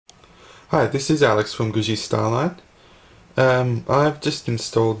Hi, this is Alex from GooshieStarLine. I've just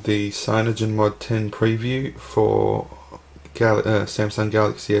installed the Cyanogenmod 10 preview for Samsung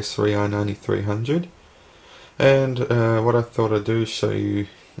Galaxy S3 i9300, and what I thought I'd do is show you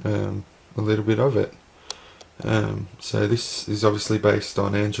a little bit of it. So this is obviously based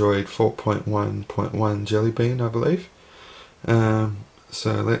on Android 4.1 Jellybean, I believe.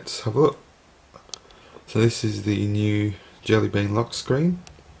 So let's have a look. So this is the new Jellybean lock screen.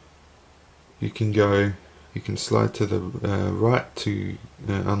 You can slide to the right to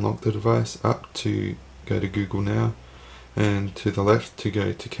unlock the device, up to go to Google Now, and to the left to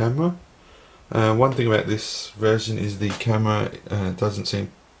go to camera. One thing about this version is the camera doesn't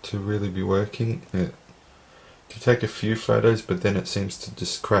seem to really be working. It can take a few photos, but then it seems to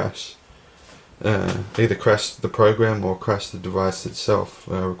just crash. Either crash the program or crash the device itself,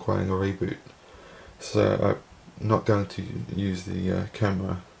 requiring a reboot. So I'm not going to use the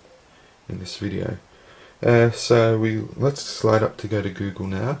camera in this video. Let's slide up to go to Google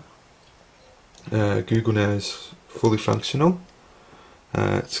Now. Google Now is fully functional.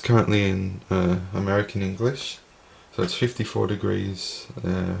 It's currently in American English, so it's 54 degrees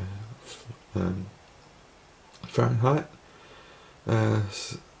Fahrenheit.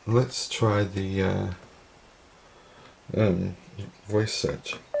 So let's try the voice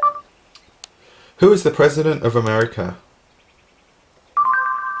search. Who is the President of America?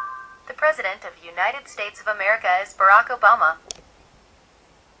 The President of the United States of America is Barack Obama.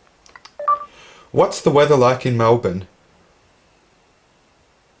 What's the weather like in Melbourne?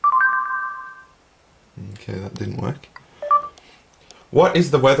 Okay, that didn't work. What is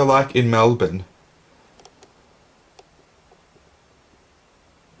the weather like in Melbourne?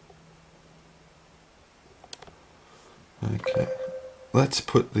 Okay, let's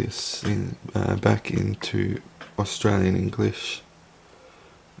put this in back into Australian English.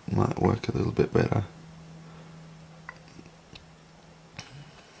 Might work a little bit better.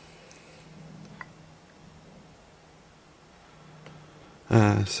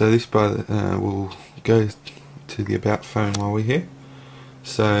 So this will go to the About phone while we're here.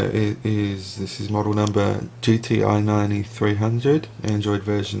 So this is model number i9300, Android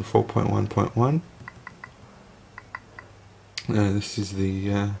version 4.1.1. This is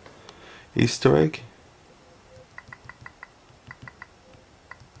the Easter egg.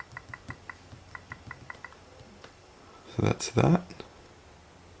 So that's that.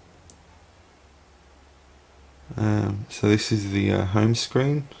 So this is the home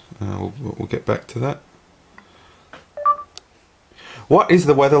screen. We'll get back to that. What is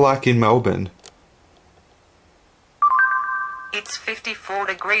the weather like in Melbourne? It's 54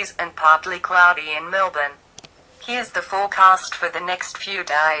 degrees and partly cloudy in Melbourne. Here's the forecast for the next few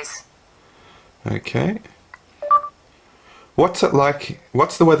days. Okay. What's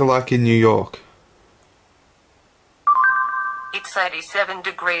the weather like in New York? It's 87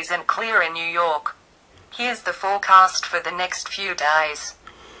 degrees and clear in New York. Here's the forecast for the next few days.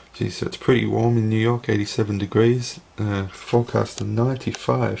 Gee, so it's pretty warm in New York, 87 degrees. Forecast of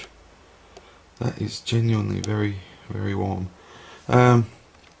 95. That is genuinely very, very warm. Will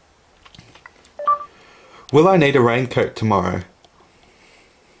I need a raincoat tomorrow?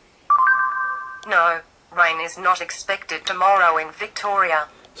 No, rain is not expected tomorrow in Victoria.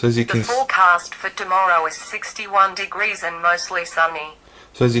 So as you The can forecast for tomorrow is 61 degrees and mostly sunny.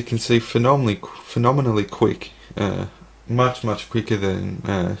 So as you can see, phenomenally quick, much quicker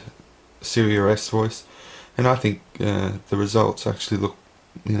than Siri or S Voice, and I think the results actually look,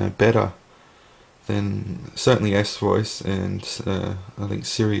 better than certainly S Voice and I think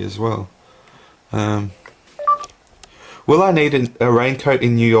Siri as well. Will I need a raincoat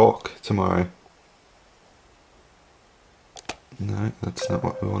in New York tomorrow? No, that's not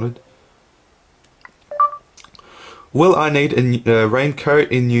what we wanted. Will I need a raincoat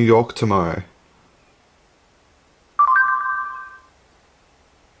in New York tomorrow?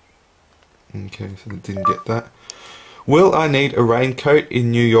 Okay, so I didn't get that. Will I need a raincoat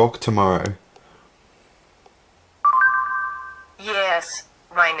in New York tomorrow? Yes,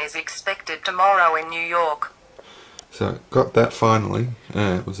 rain is expected tomorrow in New York. So got that finally.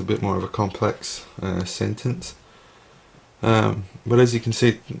 It was a bit more of a complex sentence. But as you can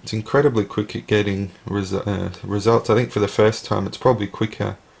see, it's incredibly quick at getting results. I think for the first time it's probably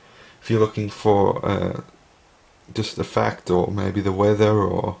quicker if you're looking for just a fact or maybe the weather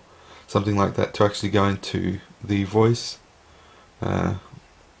or something like that, to actually go into the voice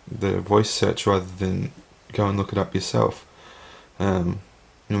search rather than go and look it up yourself. And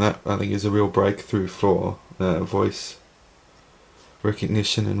that, I think, is a real breakthrough for voice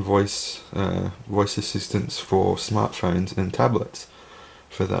recognition and voice assistance for smartphones and tablets,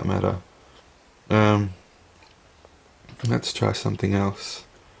 for that matter. Let's try something else.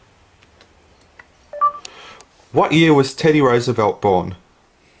 What year was Teddy Roosevelt born?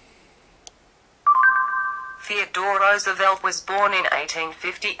 Theodore Roosevelt was born in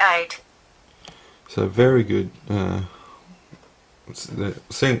 1858. So very good.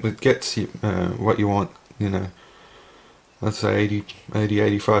 It gets you what you want, you know. I'd say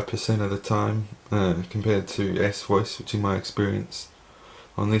 85% of the time, compared to S-Voice, which in my experience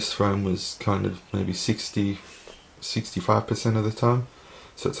on this phone was kind of maybe 65% of the time.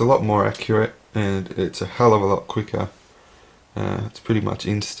 So it's a lot more accurate, and it's a hell of a lot quicker. It's pretty much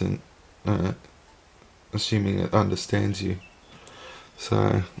instant, assuming it understands you.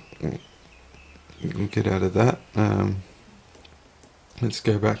 So we'll get out of that. Let's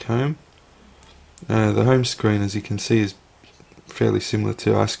go back home. The home screen, as you can see, is fairly similar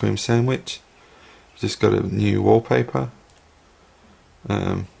to Ice Cream Sandwich. Just got a new wallpaper.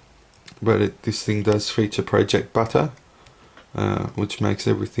 But this thing does feature Project Butter, which makes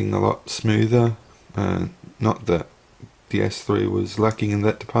everything a lot smoother. Not that the S3 was lacking in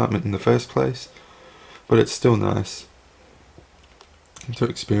that department in the first place, but it's still nice to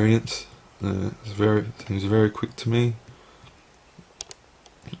experience. Seems very quick to me.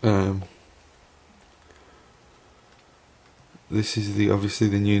 This is obviously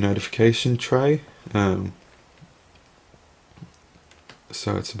the new notification tray.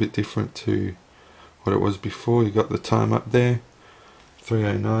 So it's a bit different to what it was before. You got the time up there,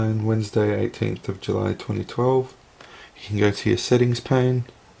 3:09, Wednesday 18th of July 2012. You can go to your settings pane,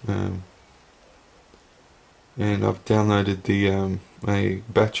 and I've downloaded the a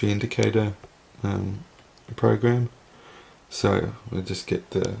battery indicator program. So we'll just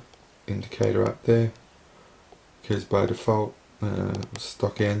get the indicator up there, because by default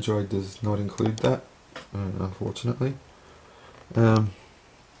stock Android does not include that, unfortunately.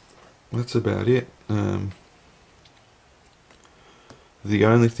 That's about it. The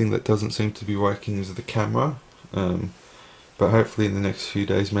only thing that doesn't seem to be working is the camera, but hopefully in the next few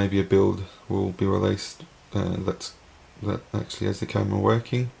days maybe a build will be released that actually has the camera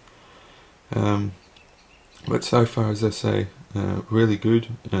working. But so far, as I say, really good.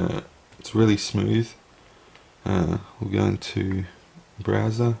 It's really smooth. We'll go into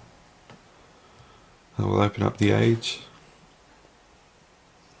browser. We'll open up the Edge.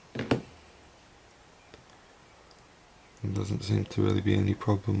 There doesn't seem to really be any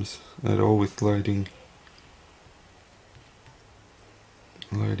problems at all with loading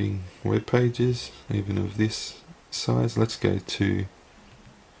web pages, even of this size. Let's go to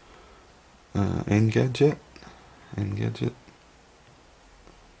Engadget.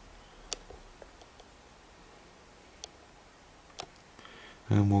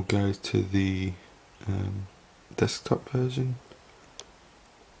 And we'll go to the desktop version.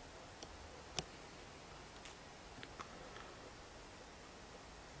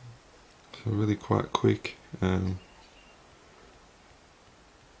 So really quite quick.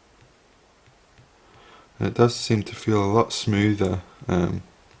 It does seem to feel a lot smoother,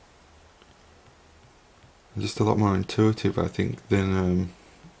 just a lot more intuitive, I think, than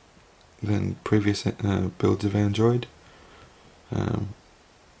previous builds of Android.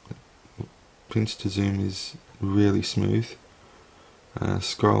 Pinch to zoom is really smooth.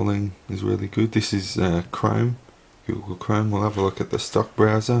 Scrolling is really good. This is Chrome, Google Chrome. We'll have a look at the stock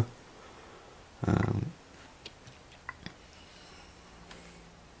browser.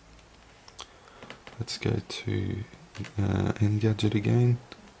 Let's go to Engadget again.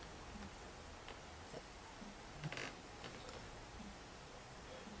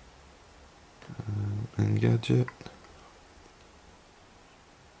 Engadget.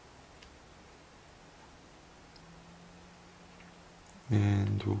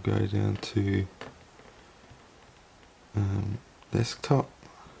 And we'll go down to desktop,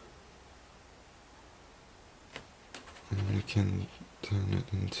 and we can turn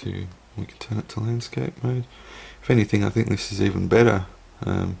it to landscape mode. If anything, I think this is even better.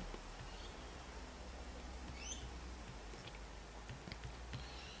 Yeah,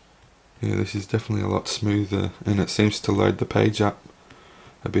 this is definitely a lot smoother, and it seems to load the page up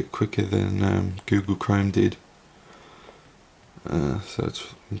a bit quicker than Google Chrome did. So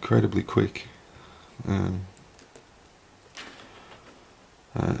it's incredibly quick.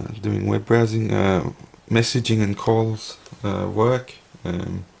 Doing web browsing, messaging and calls work,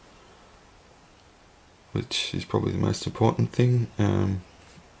 which is probably the most important thing.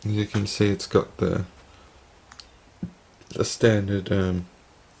 As you can see, it's got the standard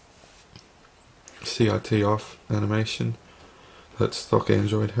CIT off animation that stock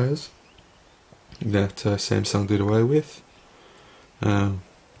Android has, that Samsung did away with.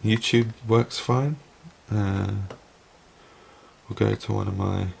 YouTube works fine. We'll go to one of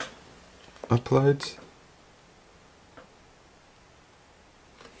my uploads.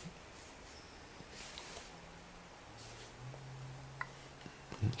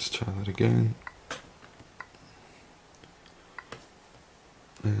 Let's try that again.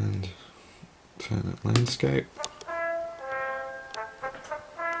 And turn it landscape.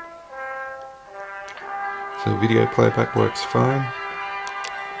 So video playback works fine.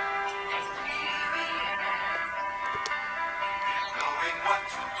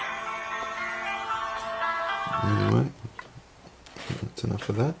 Anyway, that's enough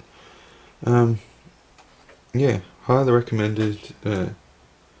of that. Yeah, highly recommended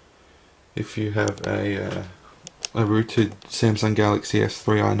if you have a rooted Samsung Galaxy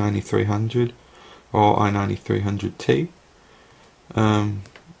S3 i9300 or i9300T.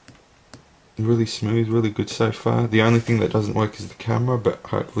 Really smooth, really good so far. The only thing that doesn't work is the camera, but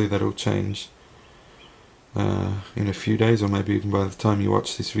hopefully that'll change in a few days, or maybe even by the time you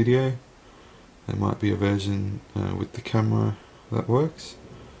watch this video. There might be a version with the camera that works.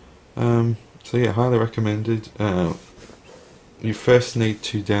 So yeah, highly recommended. You first need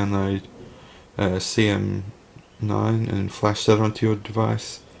to download CM9 and flash that onto your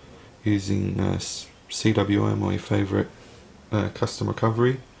device using CWM or your favourite Custom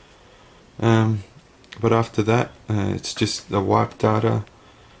Recovery. But after that, it's just a wipe data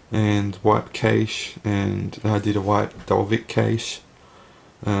and wipe cache, and I did a wipe Dalvik cache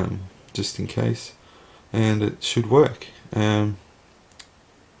just in case, and it should work.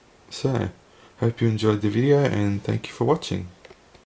 So, hope you enjoyed the video, and thank you for watching.